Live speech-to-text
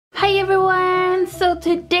Hi everyone! So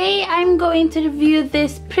today I'm going to review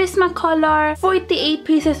this Prismacolor 48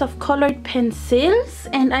 pieces of colored pencils,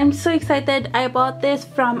 and I'm so excited. I bought this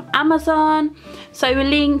from Amazon, so I will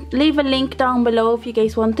leave a link down below if you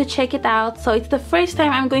guys want to check it out. So it's the first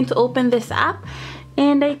time I'm going to open this app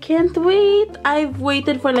and I can't wait. I've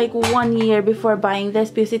waited for like 1 year before buying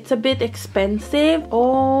this because it's a bit expensive.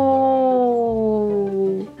 Oh,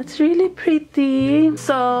 that's really pretty.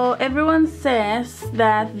 So everyone says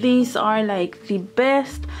that these are like the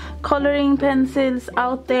best coloring pencils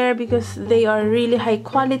out there because they are really high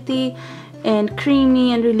quality and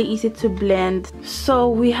creamy and really easy to blend. So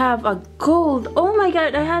we have a gold. Oh my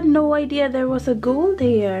god, I had no idea there was a gold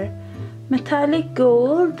here. Metallic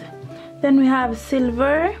gold. Then we have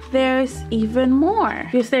silver. There's even more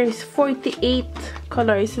because there's 48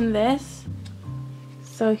 colors in this.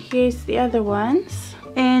 So here's the other ones.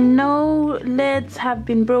 And no lids have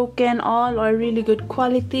been broken. All are really good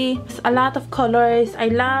quality. It's a lot of colors. I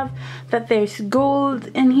love that there's gold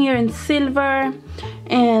in here and silver.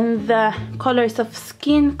 And the colors of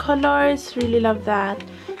skin colors. Really love that.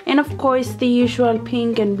 And of course the usual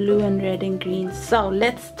pink and blue and red and green. So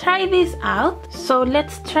let's try this out. So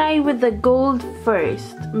let's try with the gold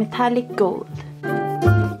first. Metallic gold.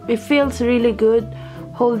 It feels really good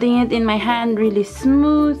holding it in my hand, really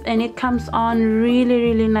smooth, and it comes on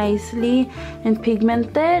really nicely and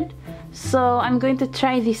pigmented. So I'm going to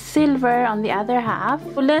try the silver on the other half.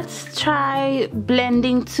 So let's try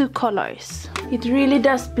blending two colors. It really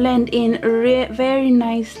does blend in very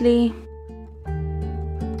nicely.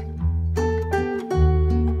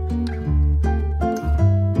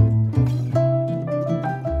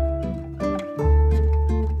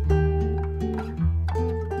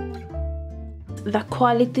 The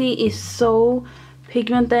quality is so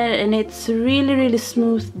pigmented and it's really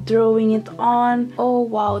smooth drawing it on. Oh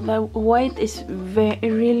wow, the white is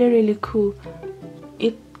really cool.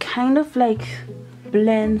 It kind of like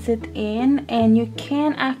blends it in and you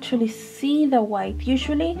can actually see the white.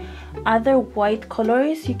 Usually other white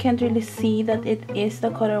colors you can't really see that it is the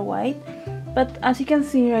color white, but as you can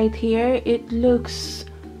see right here, it looks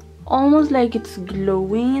almost like it's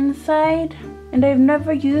glowing inside. And I've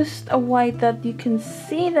never used a white that you can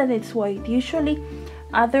see that it's white. Usually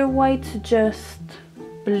other whites just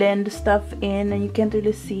blend stuff in and you can't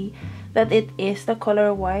really see that it is the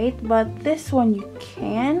color white, but this one you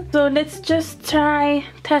can. So let's just try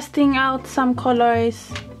testing out some colors.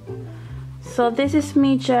 So this is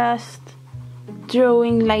me just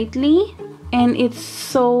drawing lightly and it's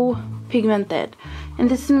so pigmented, and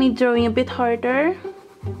this is me drawing a bit harder.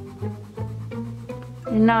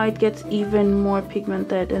 And now it gets even more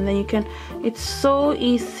pigmented, and then you can, it's so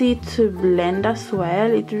easy to blend as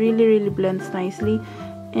well. It really blends nicely,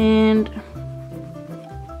 and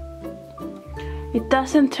it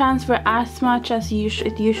doesn't transfer as much as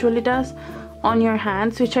it usually does on your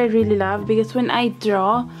hands, which I really love, because when I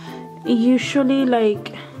draw, usually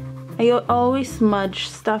like I always smudge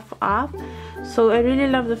stuff up. So I really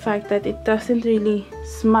love the fact that it doesn't really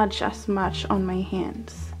smudge as much on my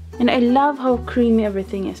hands. And I love how creamy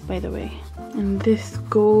everything is, by the way. And this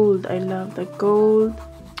gold, I love the gold.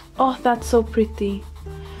 Oh, that's so pretty.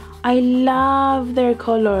 I love their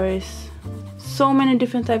colors. So many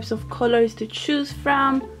different types of colors to choose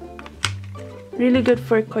from. Really good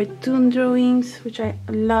for cartoon drawings, which I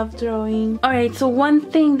love drawing. Alright, so one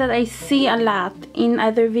thing that I see a lot in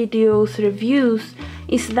other videos, reviews,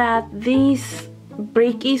 is that these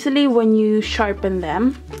break easily when you sharpen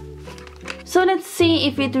them. So let's see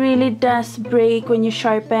if it really does break when you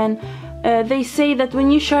sharpen. They say that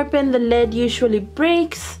when you sharpen, the lead usually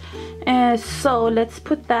breaks. So let's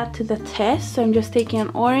put that to the test. So I'm just taking an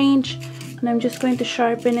orange and I'm just going to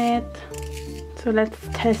sharpen it. So let's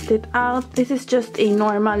test it out. This is just a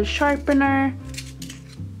normal sharpener.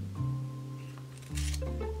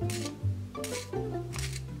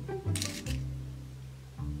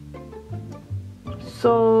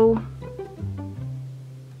 So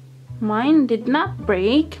mine did not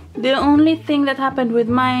break. The only thing that happened with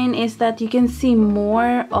mine is that you can see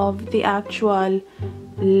more of the actual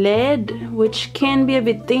lead, which can be a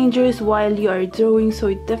bit dangerous while you are drawing, so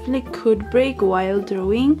it definitely could break while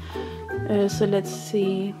drawing. So let's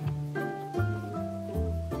see.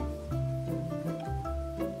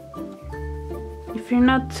 If you're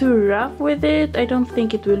not too rough with it, I don't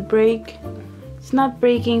think it will break. It's not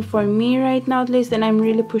breaking for me right now, at least, and I'm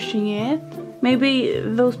really pushing it. Maybe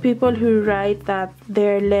those people who write that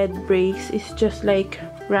their lead breaks is just like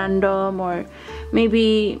random, or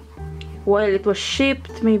maybe while it was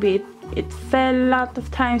shipped, maybe it fell a lot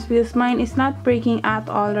of times, because mine is not breaking at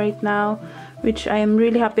all right now. which I am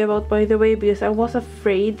really happy about, by the way, because I was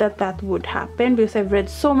afraid that that would happen, because I've read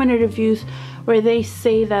so many reviews where they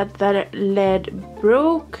say that the lead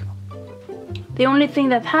broke. The only thing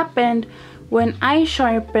that happened when I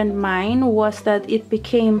sharpened mine was that it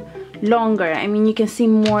became longer. I mean, you can see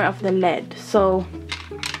more of the lead. So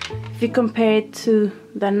if you compare it to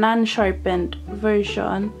the non-sharpened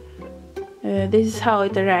version, this is how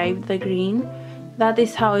it arrived, the green. That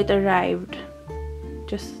is how it arrived.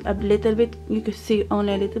 Just a little bit, you can see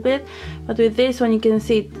only a little bit, but with this one you can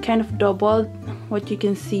see it kind of doubled what you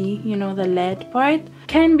can see, you know, the lead part.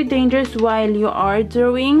 Can be dangerous while you are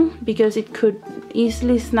drawing because it could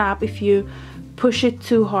easily snap if you push it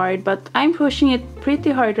too hard, but I'm pushing it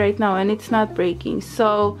pretty hard right now and it's not breaking,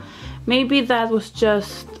 so maybe that was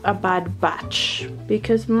just a bad batch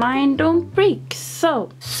because mine don't break. So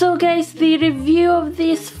guys, the review of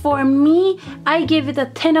this, for me, I give it a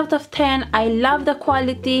 10 out of 10. I love the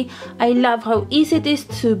quality. I love how easy it is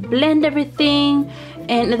to blend everything,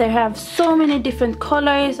 and they have so many different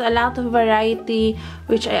colors, a lot of variety,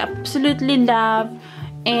 which I absolutely love.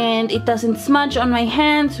 And it doesn't smudge on my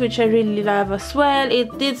hands, which I really love as well.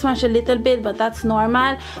 It did smudge a little bit, but that's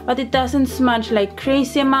normal, but it doesn't smudge like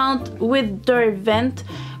crazy amount. With Derwent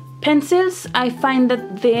pencils, I find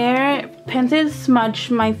that their pencils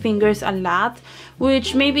smudge my fingers a lot,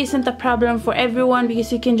 which maybe isn't a problem for everyone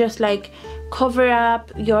because you can just like cover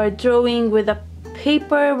up your drawing with a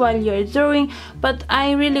paper while you're drawing, but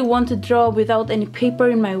I really want to draw without any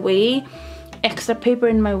paper in my way, extra paper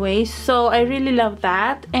in my way, so I really love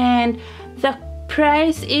that. And the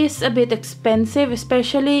price is a bit expensive,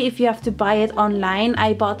 especially if you have to buy it online.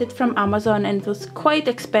 I bought it from Amazon and it was quite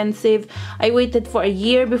expensive. I waited for a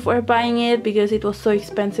year before buying it because it was so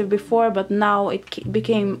expensive before, but now it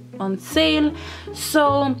became on sale.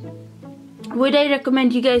 So would I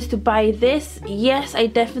recommend you guys to buy this? Yes, I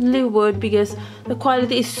definitely would, because the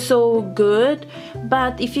quality is so good.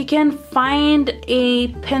 But if you can find a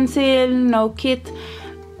pencil kit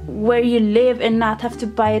where you live and not have to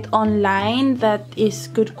buy it online that is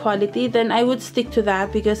good quality, then I would stick to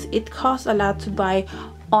that, because it costs a lot to buy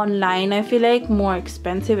online. I feel like more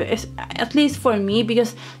expensive, at least for me,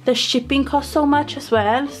 because the shipping costs so much as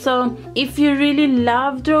well. So if you really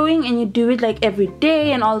love drawing and you do it like every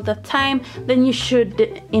day and all the time, then you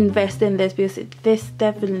should invest in this, because this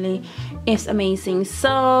definitely is amazing.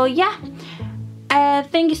 So yeah,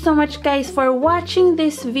 thank you so much guys for watching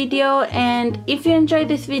this video, and if you enjoyed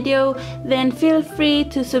this video then feel free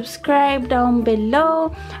to subscribe down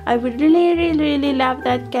below. I would really love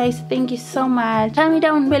that, guys. Thank you so much. Tell me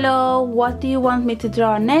down below what do you want me to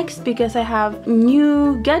draw next, because I have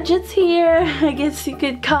new gadgets here, I guess you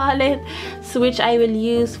could call it, so which I will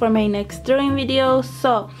use for my next drawing video.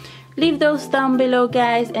 So leave those down below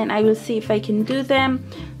guys, and I will see if I can do them.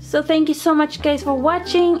 So thank you so much guys for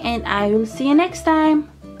watching, and I will see you next time.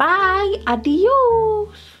 Bye! Adios!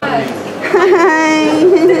 Hi!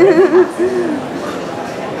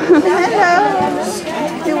 Hello!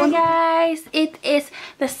 Hi guys! It is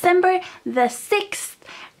December the 6th,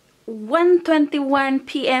 1:21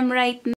 p.m. right now.